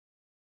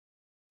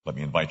Let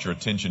me invite your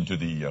attention to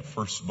the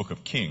first book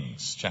of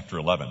Kings, chapter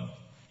 11.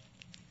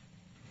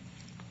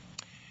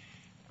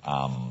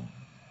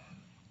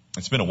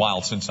 It's been a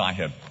while since I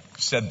have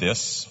said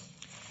this,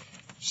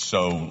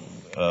 so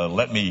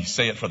let me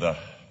say it for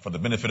the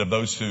benefit of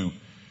those who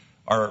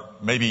are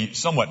maybe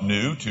somewhat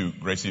new to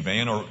Gracie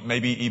Van, or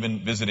maybe even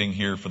visiting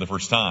here for the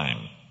first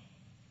time.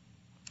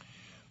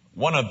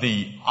 One of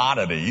the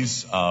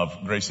oddities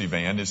of Gracie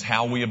Van is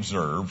how we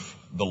observe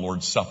the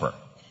Lord's Supper.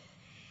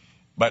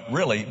 But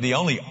really, the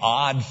only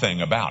odd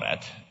thing about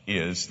it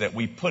is that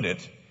we put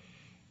it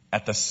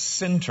at the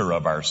center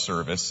of our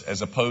service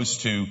as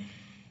opposed to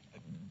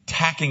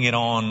tacking it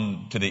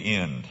on to the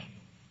end.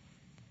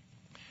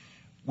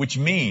 Which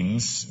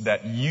means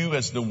that you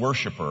as the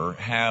worshiper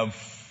have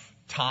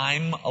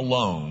time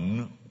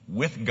alone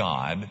with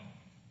God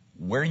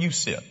where you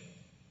sit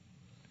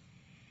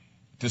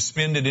to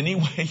spend it any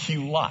way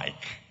you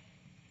like.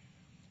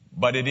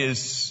 But it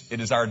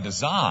is our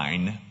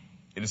design,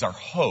 it is our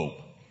hope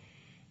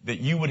that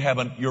you would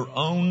have your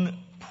own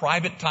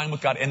private time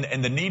with God,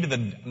 and the need of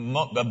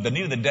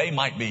the day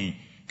might be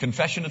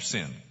confession of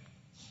sin.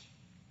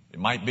 It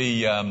might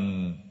be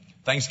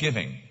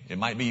thanksgiving. It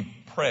might be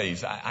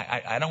praise.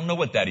 I don't know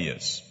what that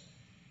is,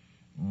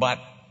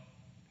 but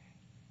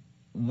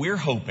we're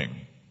hoping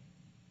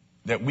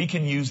that we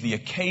can use the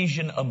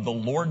occasion of the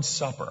Lord's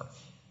Supper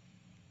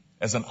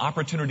as an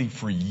opportunity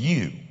for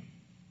you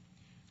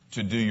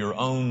to do your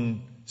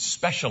own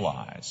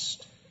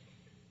specialized,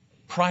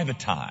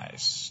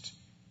 privatized,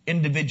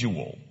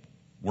 individual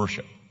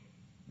worship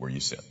where you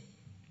sit.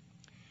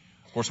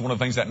 Of course, one of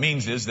the things that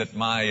means is that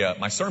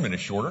my sermon is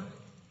shorter.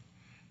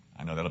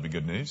 I know that'll be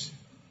good news,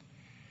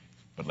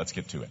 but let's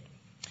get to it.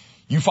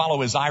 You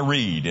follow as I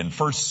read in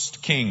 1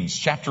 Kings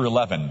chapter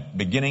 11,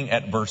 beginning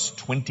at verse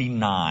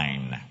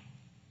 29.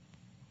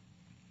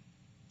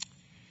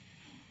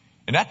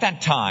 And at that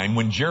time,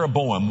 when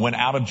Jeroboam went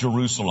out of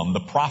Jerusalem, the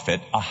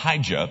prophet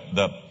Ahijah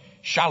the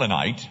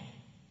Shilonite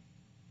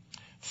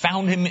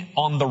found him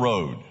on the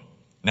road.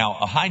 Now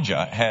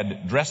Ahijah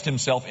had dressed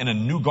himself in a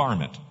new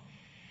garment,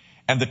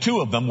 and the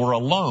two of them were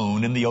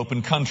alone in the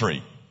open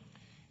country.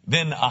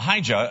 Then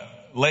Ahijah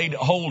laid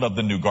hold of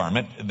the new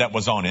garment that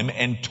was on him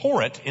and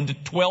tore it into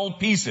 12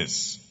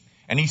 pieces.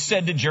 And he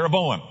said to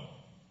Jeroboam,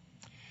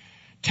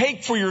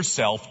 "Take for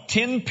yourself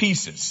 10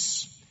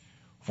 pieces,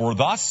 for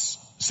thus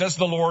says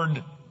the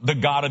Lord, the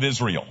God of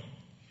Israel,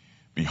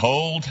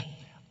 behold,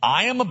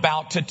 I am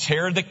about to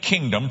tear the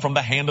kingdom from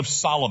the hand of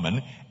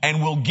Solomon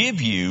and will give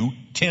you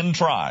 10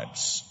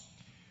 tribes.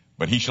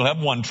 But he shall have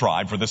 1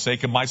 tribe for the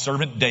sake of my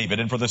servant David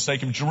and for the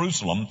sake of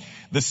Jerusalem,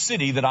 the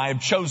city that I have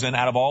chosen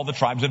out of all the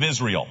tribes of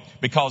Israel,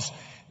 because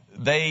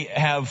they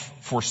have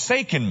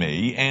forsaken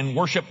me and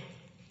worship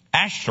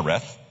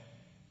Ashtoreth,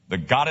 the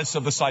goddess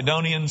of the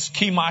Sidonians,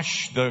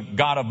 Chemosh, the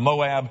god of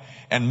Moab,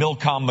 and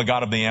Milcom, the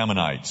god of the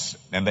Ammonites.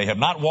 And they have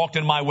not walked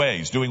in my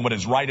ways, doing what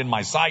is right in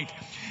my sight,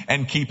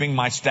 and keeping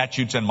my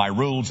statutes and my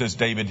rules as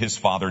David his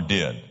father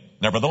did.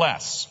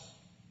 Nevertheless,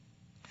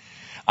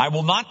 I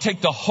will not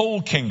take the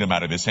whole kingdom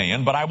out of his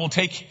hand, but I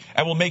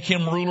will make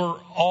him ruler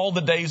all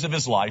the days of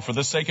his life for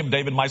the sake of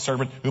David my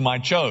servant, whom I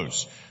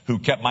chose, who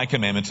kept my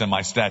commandments and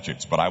my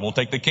statutes. But I will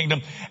take the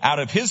kingdom out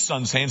of his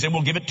son's hands and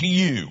will give it to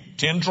you,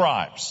 10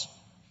 tribes.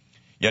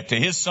 Yet to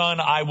his son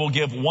I will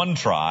give 1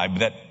 tribe,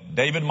 that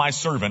David my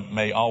servant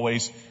may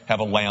always have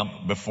a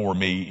lamp before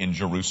me in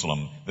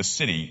Jerusalem, the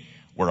city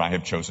where I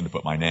have chosen to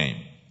put my name.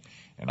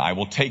 And I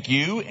will take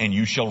you, and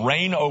you shall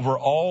reign over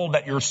all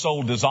that your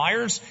soul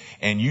desires,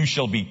 and you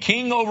shall be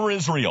king over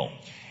Israel.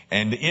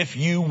 And if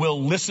you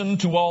will listen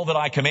to all that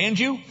I command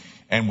you,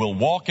 and will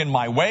walk in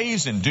my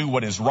ways and do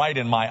what is right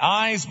in my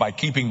eyes by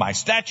keeping my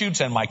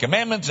statutes and my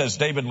commandments as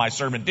David my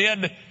servant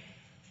did,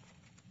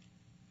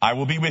 I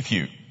will be with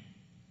you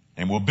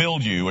and will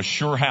build you a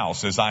sure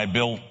house as I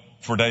built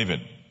for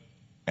David.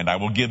 And I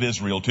will give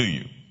Israel to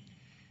you.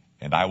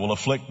 And I will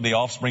afflict the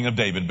offspring of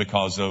David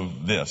because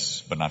of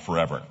this, but not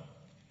forever.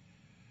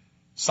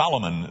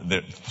 Solomon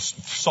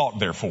sought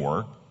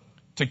therefore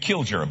to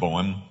kill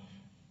Jeroboam,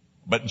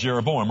 but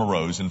Jeroboam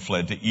arose and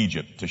fled to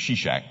Egypt, to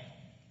Shishak,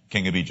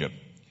 king of Egypt,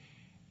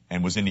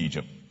 and was in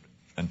Egypt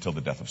until the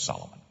death of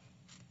Solomon.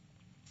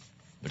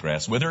 The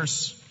grass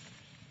withers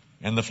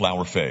and the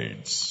flower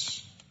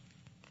fades,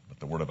 but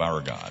the word of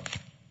our God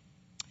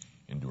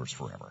endures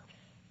forever.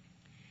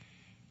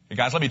 Hey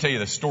guys, let me tell you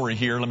the story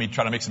here. Let me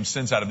try to make some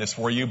sense out of this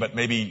for you, but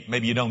maybe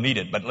you don't need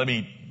it, but let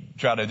me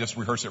try to just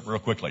rehearse it real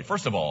quickly.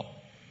 First of all,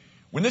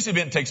 when this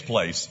event takes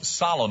place,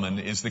 Solomon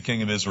is the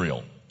king of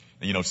Israel.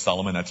 And you know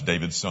Solomon, that's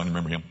David's son,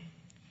 remember him?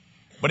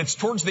 But it's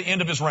towards the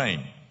end of his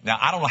reign. Now,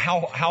 I don't know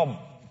how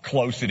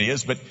close it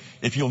is, but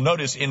if you'll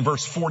notice in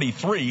verse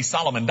 43,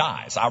 Solomon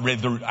dies. I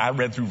read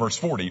through verse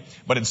 40,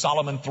 but in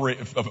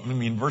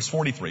verse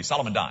 43,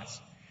 Solomon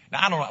dies. Now,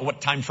 I don't know what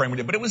time frame it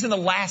is, but it was in the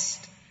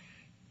last,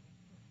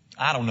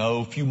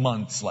 few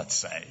months, let's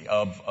say,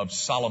 of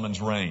Solomon's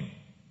reign.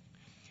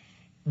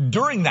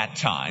 During that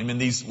time, in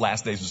these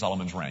last days of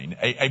Solomon's reign,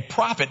 a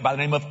prophet by the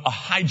name of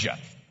Ahijah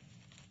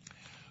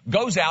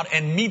goes out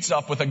and meets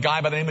up with a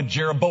guy by the name of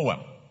Jeroboam.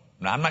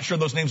 Now, I'm not sure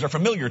those names are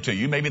familiar to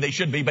you. Maybe they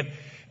should be, but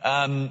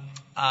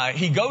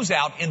he goes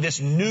out in this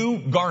new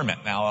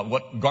garment. Now,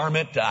 what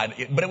garment? But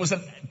it was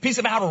a piece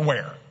of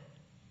outerwear.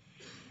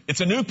 It's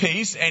a new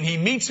piece, and he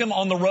meets him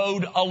on the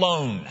road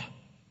alone.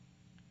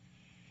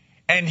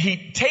 And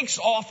he takes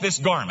off this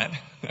garment.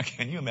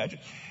 Can you imagine?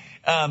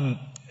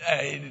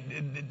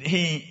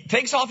 He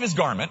takes off his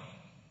garment,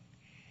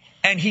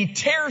 and he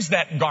tears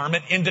that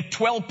garment into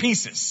 12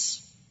 pieces.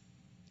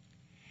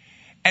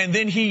 And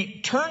then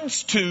he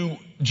turns to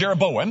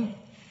Jeroboam,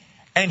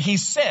 and he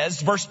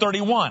says, verse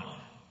 31,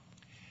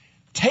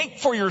 "Take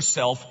for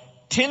yourself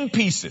 10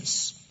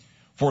 pieces,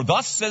 for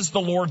thus says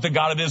the Lord, the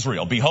God of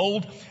Israel,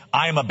 behold,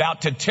 I am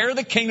about to tear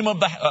the kingdom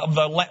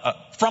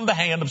from the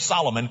hand of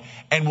Solomon,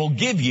 and will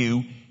give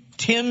you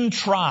 10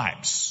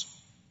 tribes."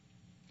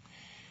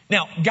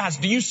 Now, guys,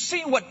 do you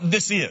see what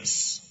this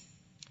is?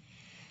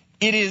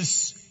 It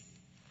is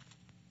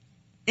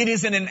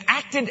an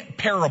enacted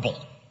parable.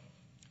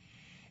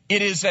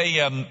 It is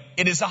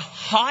a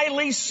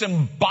highly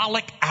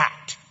symbolic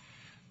act.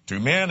 Two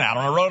men out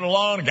on a road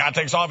alone. A guy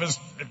takes off his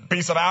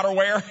piece of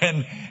outerwear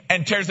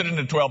and tears it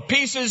into 12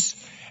 pieces.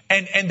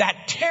 And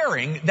that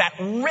tearing, that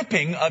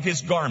ripping of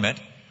his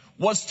garment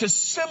was to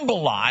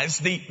symbolize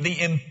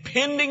the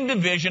impending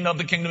division of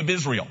the kingdom of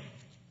Israel.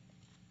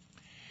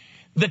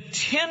 The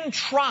 10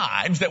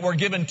 tribes that were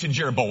given to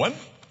Jeroboam,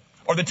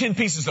 or the 10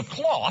 pieces of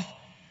cloth,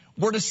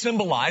 were to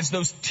symbolize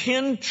those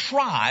 10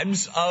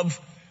 tribes of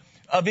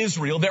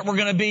Israel that were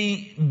going to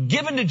be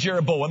given to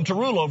Jeroboam to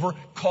rule over,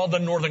 called the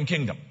northern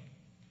kingdom.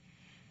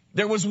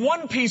 There was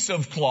one piece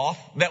of cloth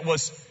that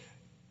was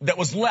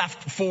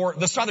left for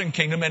the southern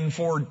kingdom and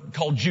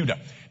called Judah.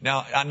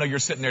 Now, I know you're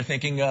sitting there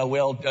thinking,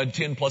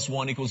 10 plus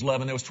 1 equals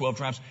 11. There was 12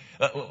 tribes.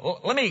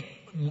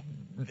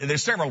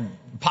 There's several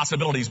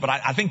possibilities, but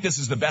I think this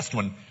is the best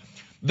one.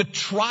 The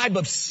tribe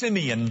of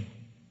Simeon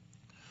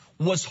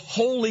was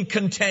wholly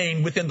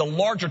contained within the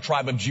larger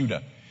tribe of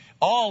Judah.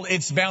 All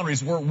its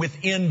boundaries were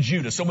within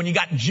Judah. So when you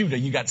got Judah,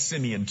 you got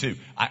Simeon too.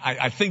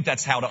 I think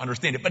that's how to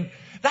understand it. But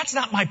that's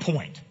not my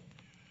point.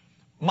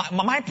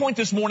 My point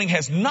this morning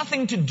has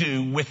nothing to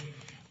do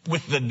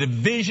with the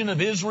division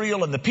of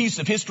Israel and the piece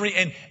of history.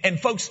 And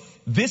folks,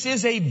 this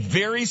is a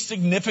very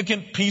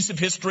significant piece of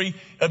history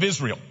of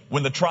Israel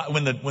when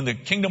the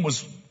kingdom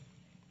was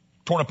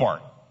torn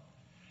apart.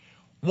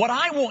 What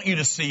I want you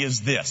to see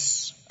is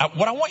this.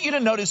 What I want you to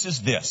notice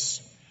is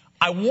this.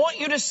 I want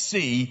you to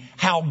see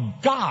how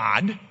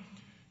God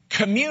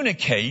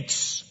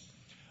communicates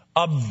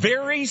a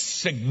very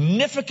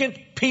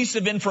significant piece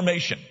of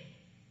information.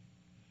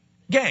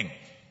 Gang,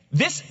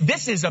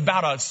 this is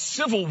about a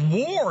civil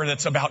war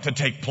that's about to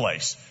take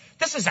place.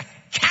 This is a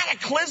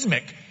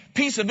cataclysmic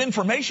piece of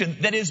information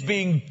that is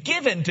being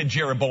given to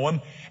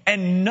Jeroboam,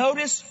 and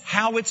notice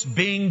how it's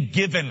being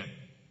given.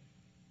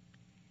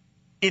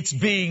 It's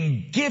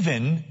being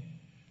given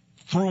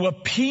through a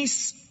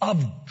piece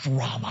of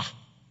drama.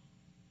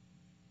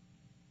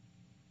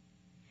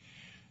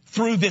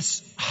 Through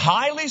this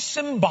highly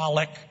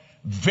symbolic,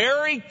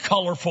 very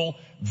colorful,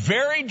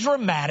 very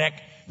dramatic,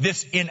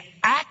 this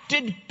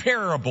enacted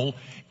parable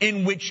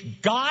in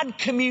which God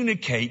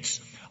communicates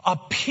a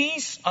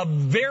piece of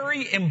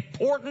very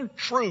important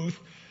truth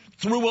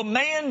through a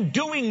man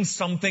doing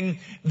something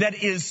that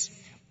is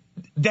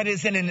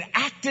an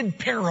enacted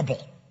parable.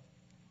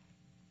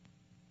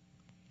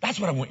 That's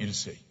what I want you to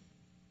see.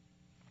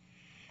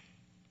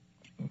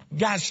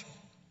 Guys,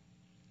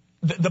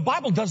 the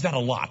Bible does that a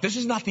lot. This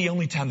is not the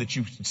only time that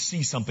you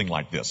see something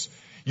like this.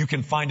 You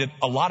can find it,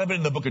 a lot of it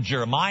in the book of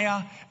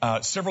Jeremiah,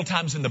 several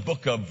times in the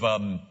book of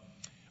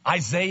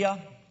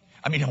Isaiah.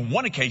 I mean, on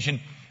one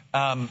occasion,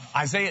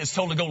 Isaiah is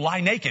told to go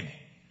lie naked.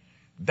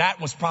 That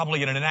was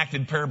probably an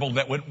enacted parable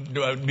that would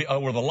be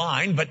over the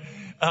line, but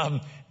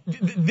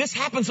this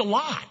happens a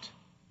lot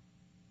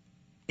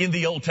in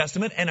the Old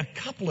Testament, and a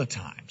couple of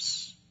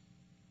times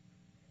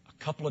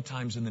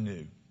in the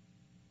New.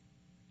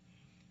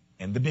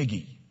 And the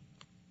biggie,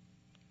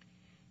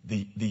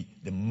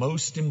 the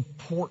most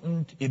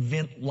important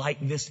event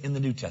like this in the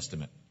New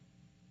Testament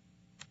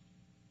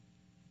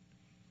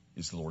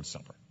is the Lord's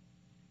Supper.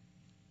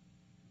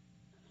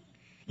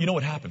 You know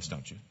what happens,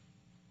 don't you?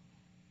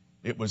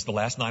 It was the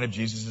last night of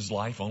Jesus'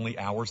 life, only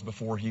hours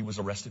before he was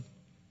arrested.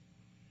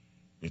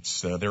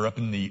 It's they're up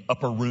in the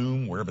upper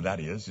room, wherever that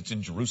is. It's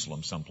in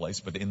Jerusalem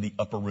someplace, but in the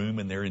upper room,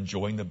 and they're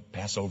enjoying the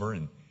Passover.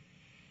 And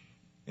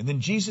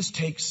then Jesus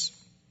takes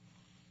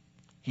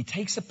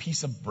a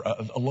piece of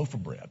a loaf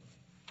of bread.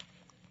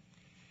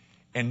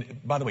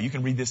 And by the way, you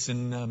can read this you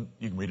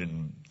can read it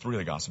in 3 of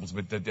the Gospels,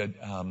 but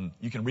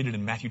you can read it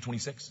in Matthew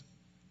 26,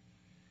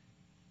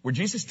 where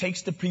Jesus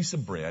takes the piece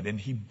of bread and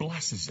he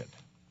blesses it.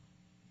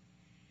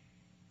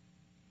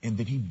 And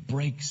then he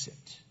breaks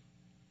it.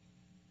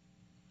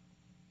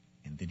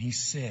 And then he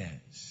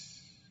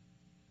says,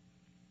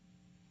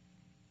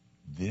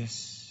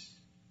 "This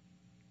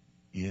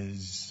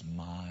is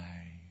my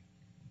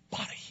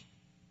body."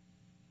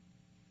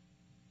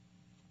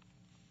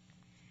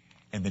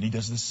 And then he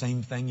does the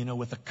same thing,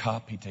 with the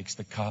cup. He takes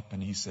the cup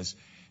and he says,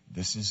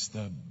 "This is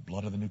the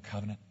blood of the new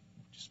covenant.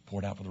 just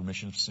poured out for the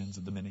remission of sins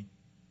of the many.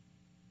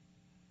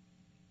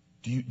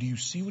 Do you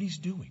see what he's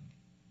doing?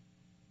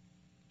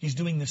 He's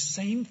doing the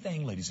same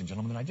thing, ladies and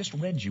gentlemen, that I just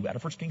read you out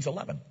of 1 Kings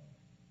 11.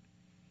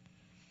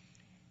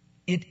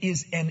 It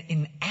is an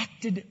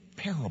enacted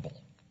parable.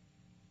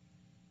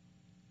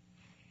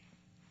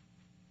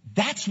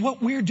 That's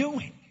what we're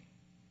doing.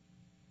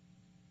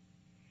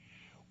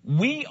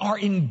 We are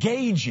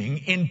engaging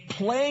in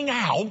playing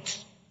out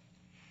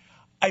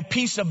a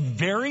piece of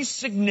very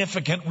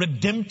significant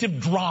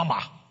redemptive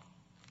drama.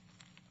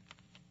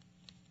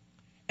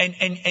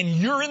 And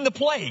you're in the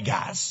play,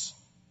 guys.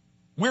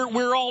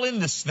 We're all in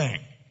this thing.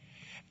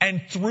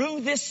 And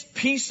through this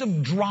piece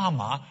of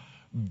drama,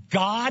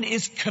 God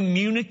is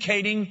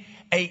communicating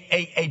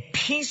a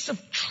piece of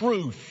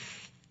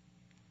truth.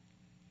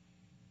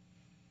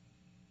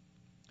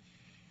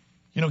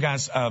 You know,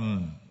 guys,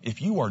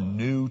 if you are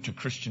new to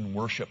Christian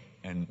worship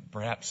and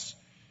perhaps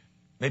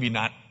maybe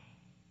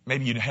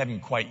you haven't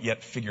quite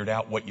yet figured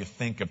out what you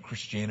think of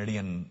Christianity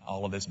and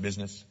all of this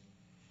business,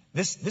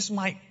 this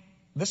might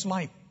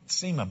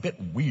seem a bit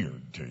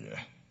weird to you.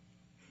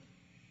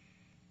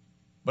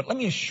 But let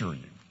me assure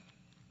you,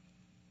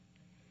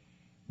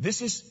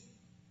 this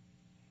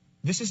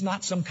is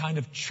not some kind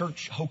of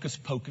church hocus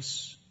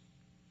pocus.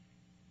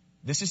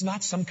 This is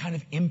not some kind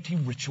of empty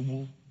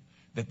ritual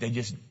that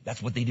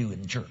that's what they do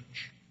in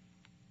church.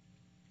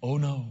 Oh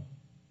no.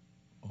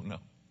 Oh no.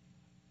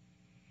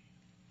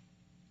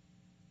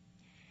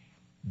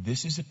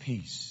 This is a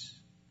piece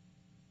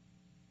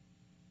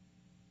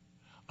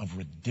of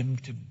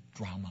redemptive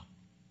drama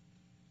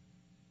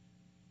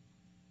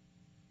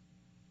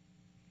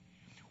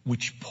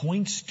which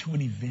points to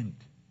an event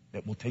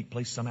that will take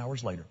place some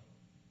hours later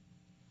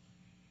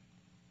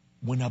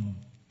when a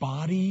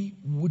body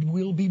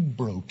will be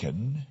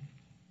broken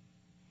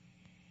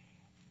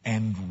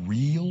and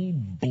real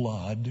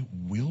blood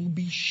will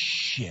be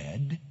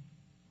shed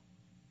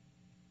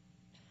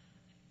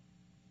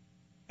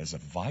as a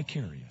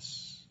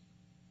vicarious,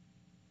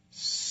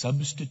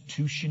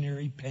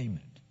 substitutionary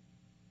payment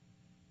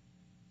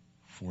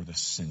for the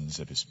sins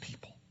of his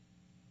people.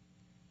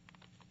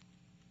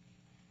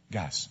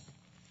 Guys,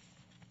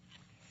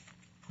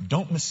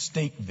 don't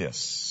mistake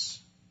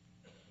this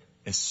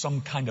as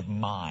some kind of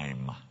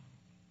mime,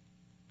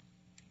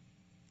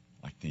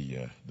 like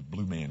the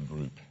Blue Man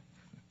Group.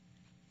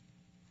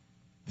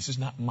 This is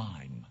not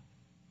mime,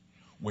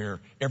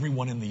 where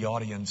everyone in the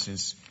audience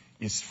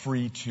is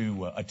free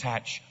to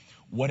attach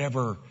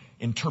whatever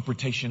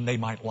interpretation they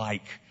might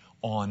like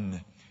on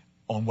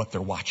what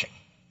they're watching.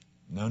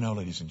 No,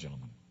 ladies and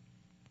gentlemen.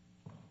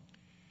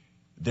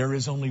 There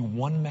is only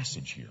one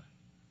message here.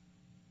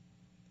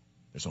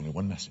 There's only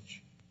one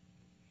message.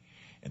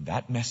 And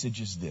that message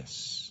is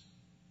this: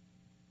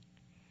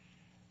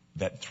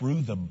 that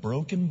through the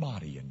broken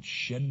body and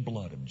shed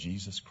blood of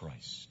Jesus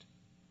Christ,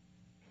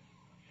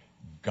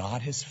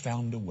 God has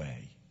found a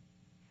way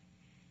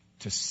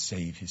to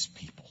save his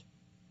people.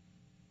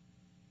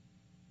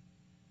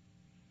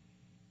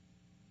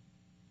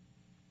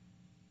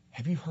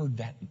 Have you heard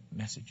that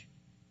message?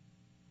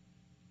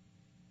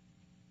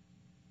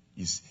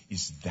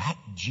 Is that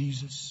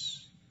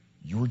Jesus,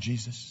 your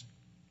Jesus?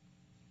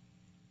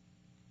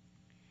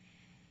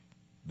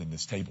 Then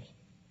this table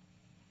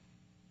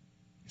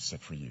is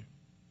set for you.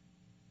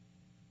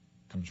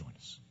 Come join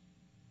us.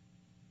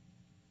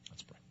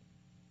 Let's pray.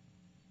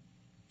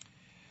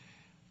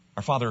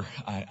 Our Father,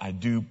 I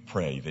do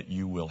pray that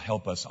you will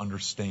help us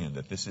understand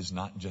that this is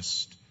not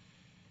just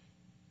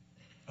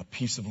a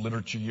piece of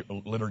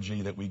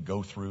liturgy that we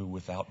go through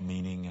without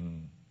meaning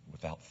and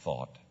without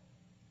thought.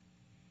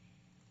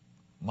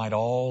 Might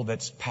all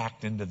that's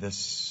packed into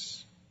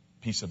this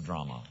piece of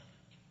drama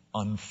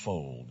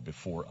unfold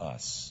before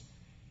us,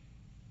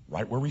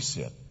 right where we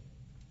sit,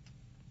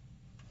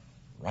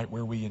 right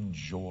where we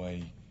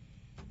enjoy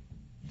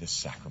this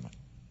sacrament.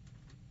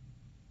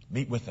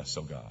 Meet with us,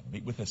 oh God.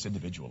 Meet with us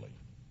individually.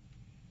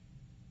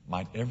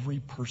 Might every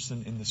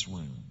person in this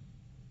room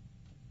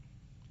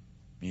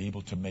be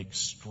able to make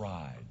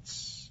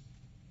strides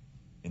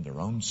in their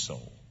own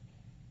soul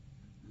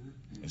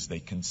as they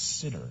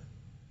consider,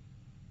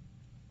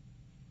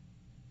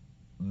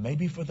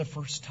 maybe for the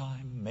first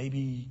time,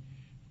 maybe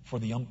for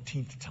the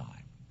umpteenth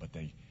time, but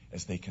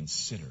as they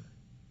consider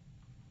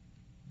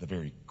the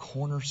very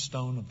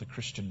cornerstone of the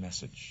Christian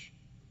message,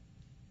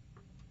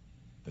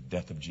 the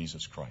death of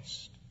Jesus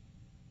Christ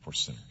for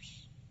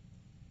sinners.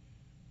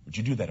 Would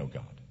you do that, oh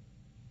God?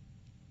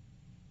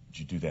 Would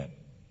you do that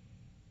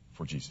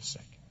for Jesus'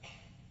 sake?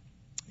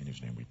 In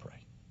his name we pray.